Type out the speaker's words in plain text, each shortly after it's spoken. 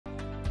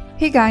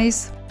Hey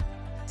guys!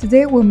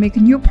 Today we'll make a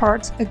new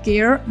part, a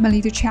gear,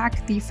 mainly to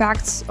check the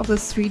effects of the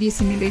 3D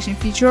simulation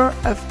feature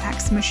of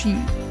X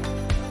Machine.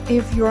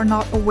 If you are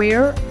not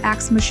aware,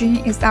 X Machine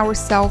is our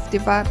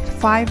self-developed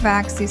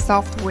 5-axis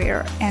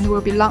software and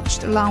will be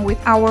launched along with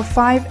our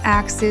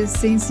 5-axis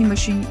CNC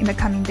machine in the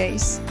coming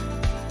days.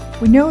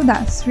 We know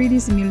that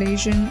 3D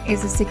simulation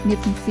is a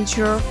significant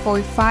feature for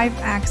a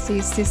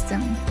 5-axis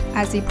system,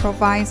 as it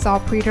provides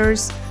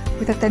operators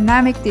with a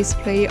dynamic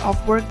display of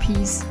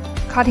workpiece,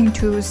 cutting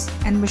tools,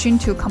 and machine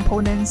tool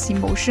components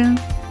in motion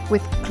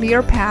with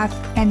clear path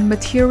and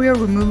material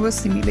removal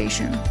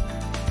simulation.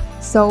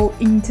 So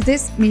in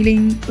today's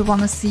meeting, we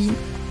want to see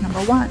number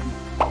 1.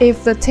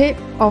 If the tip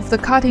of the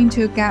cutting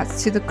tool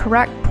gets to the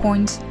correct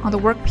point on the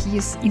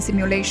workpiece in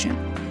simulation.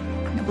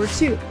 Number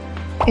 2.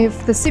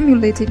 If the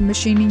simulated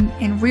machining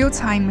and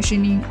real-time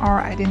machining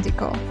are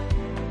identical.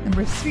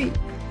 Number 3.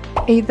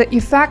 Is the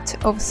effect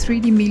of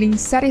 3D milling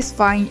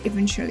satisfying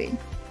eventually?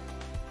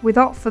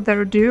 Without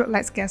further ado,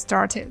 let's get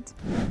started.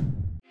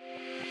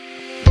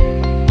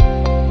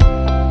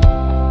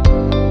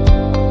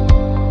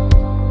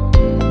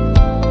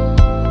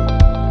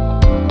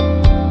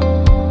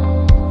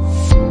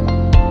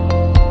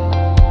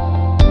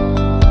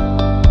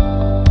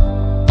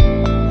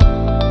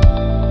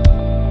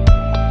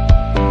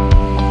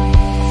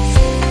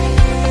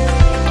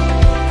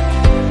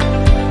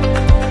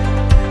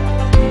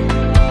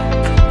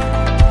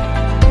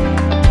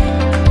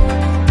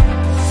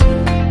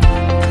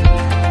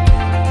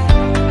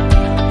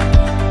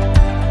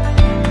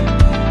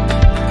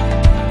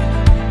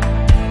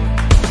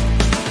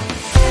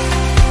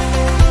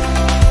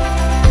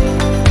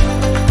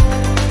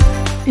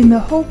 In the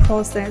whole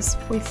process,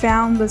 we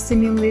found the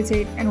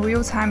simulated and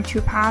real-time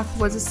tool path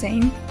was the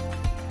same.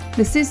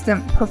 The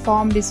system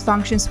performed its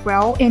functions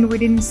well and we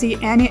didn't see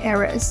any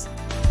errors.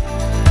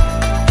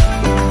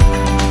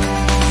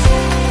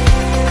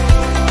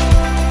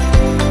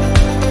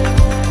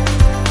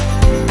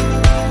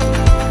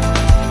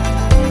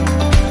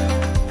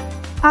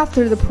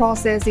 After the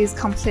process is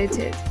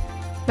completed,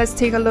 let's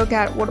take a look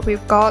at what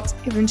we've got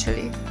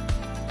eventually.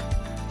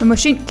 The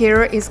machine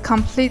gear is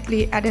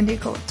completely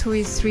identical to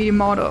its 3D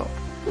model.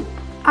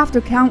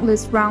 After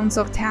countless rounds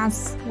of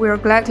tests, we are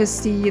glad to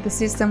see the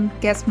system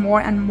gets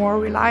more and more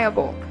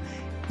reliable.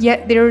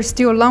 Yet there is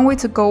still a long way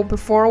to go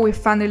before we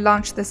finally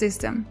launch the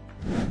system.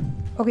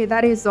 Okay,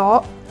 that is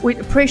all. We'd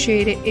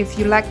appreciate it if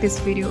you like this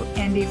video,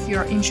 and if you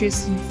are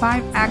interested in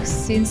 5X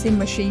CNC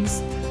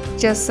machines,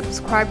 just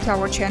subscribe to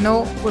our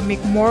channel. We'll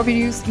make more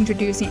videos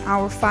introducing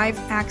our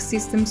 5X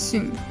system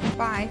soon.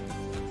 Bye!